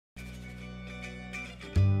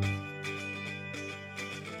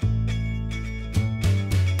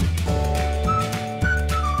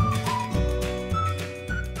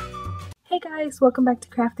guys, welcome back to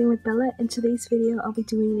Crafting with Bella. In today's video, I'll be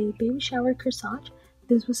doing a baby shower corsage.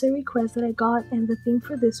 This was a request that I got, and the theme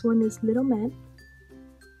for this one is Little Man.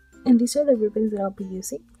 And these are the ribbons that I'll be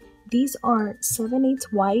using. These are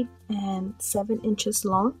 7/8 wide and 7 inches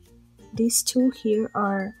long. These two here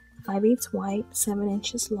are 5/8 wide, 7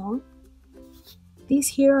 inches long. These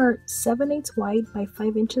here are 7/8 wide by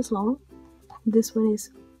 5 inches long. This one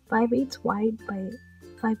is 5/8 wide by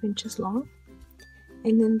 5 inches long.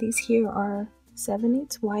 And then these here are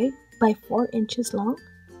 7/8 wide by 4 inches long.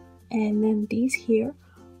 And then these here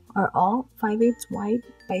are all 5/8 wide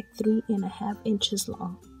by 3.5 inches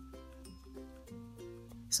long.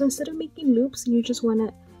 So instead of making loops, you just want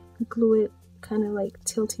to glue it kind of like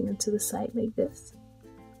tilting it to the side like this.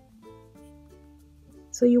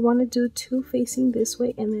 So you want to do 2 facing this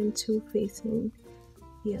way and then 2 facing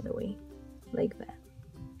the other way, like that.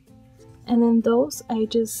 And then those, I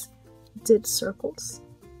just did circles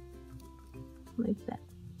like that.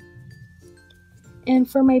 And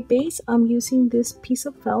for my base, I'm using this piece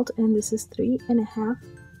of felt, and this is 3.5.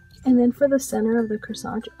 And then for the center of the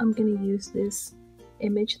corsage, I'm going to use this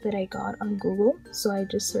image that I got on Google. So I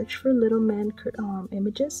just searched for Little Man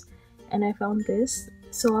images, and I found this.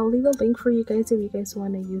 So I'll leave a link for you guys if you guys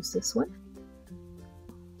want to use this one.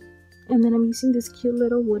 And then I'm using this cute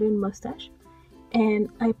little wooden mustache. And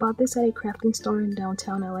I bought this at a crafting store in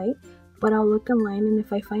downtown LA, but I'll look online, and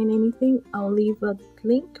if I find anything, I'll leave a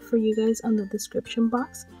link for you guys on the description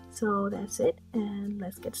box. So that's it, and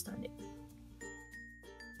let's get started.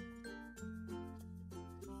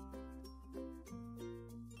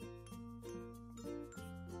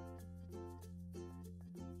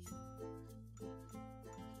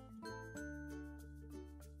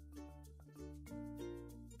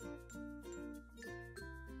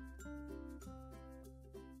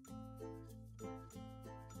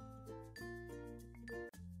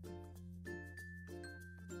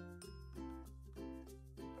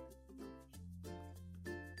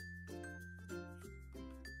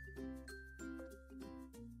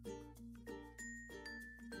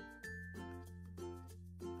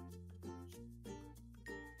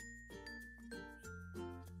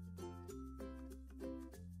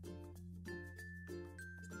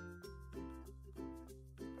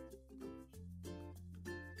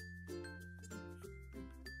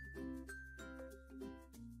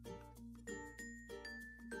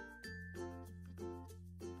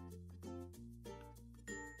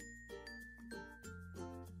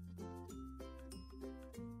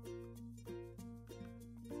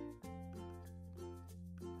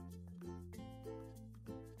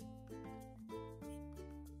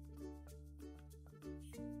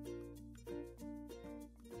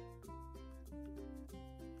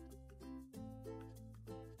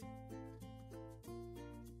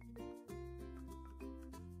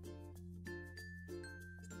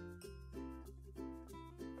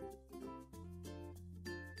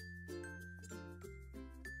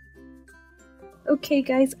 Okay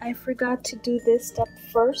guys, I forgot to do this step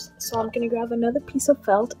first, so I'm going to grab another piece of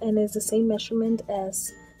felt, and it's the same measurement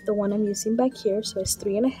as the one I'm using back here, so it's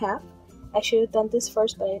 3.5. I should have done this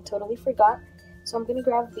first, but I totally forgot. So I'm going to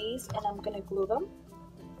grab these and I'm going to glue them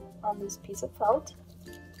on this piece of felt.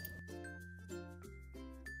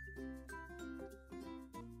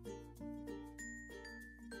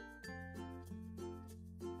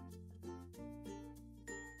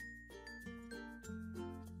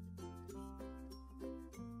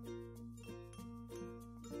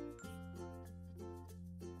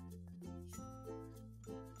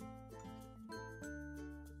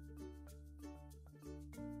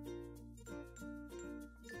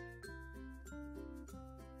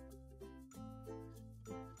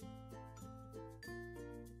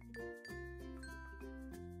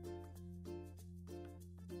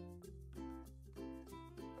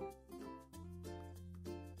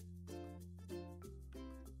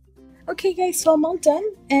 Okay guys, so I'm all done,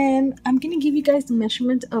 and I'm gonna give you guys the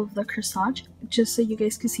measurement of the corsage just so you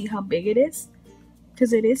guys can see how big it is,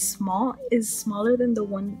 because it is small. It's smaller than the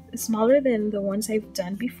ones I've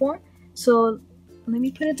done before. So let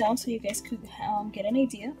me put it down so you guys could get an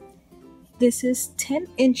idea. This is 10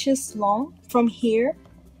 inches long from here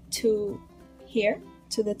to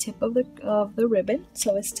the tip of the ribbon.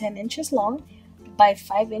 So it's 10 inches long by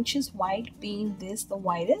 5 inches wide, being this the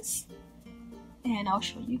widest. And I'll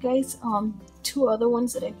show you guys 2 other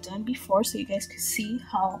ones that I've done before so you guys can see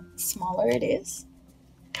how smaller it is.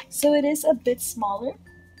 So it is a bit smaller,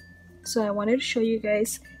 so I wanted to show you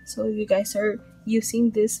guys, so you guys are using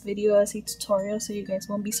this video as a tutorial so you guys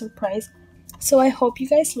won't be surprised. So I hope you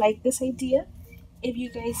guys like this idea. If you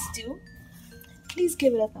guys do, please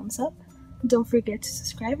give it a thumbs up. Don't forget to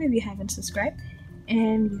subscribe if you haven't subscribed.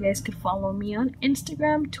 And you guys could follow me on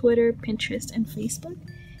Instagram, Twitter, Pinterest, and Facebook.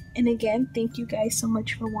 And again, thank you guys so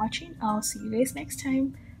much for watching. I'll see you guys next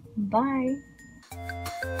time. Bye.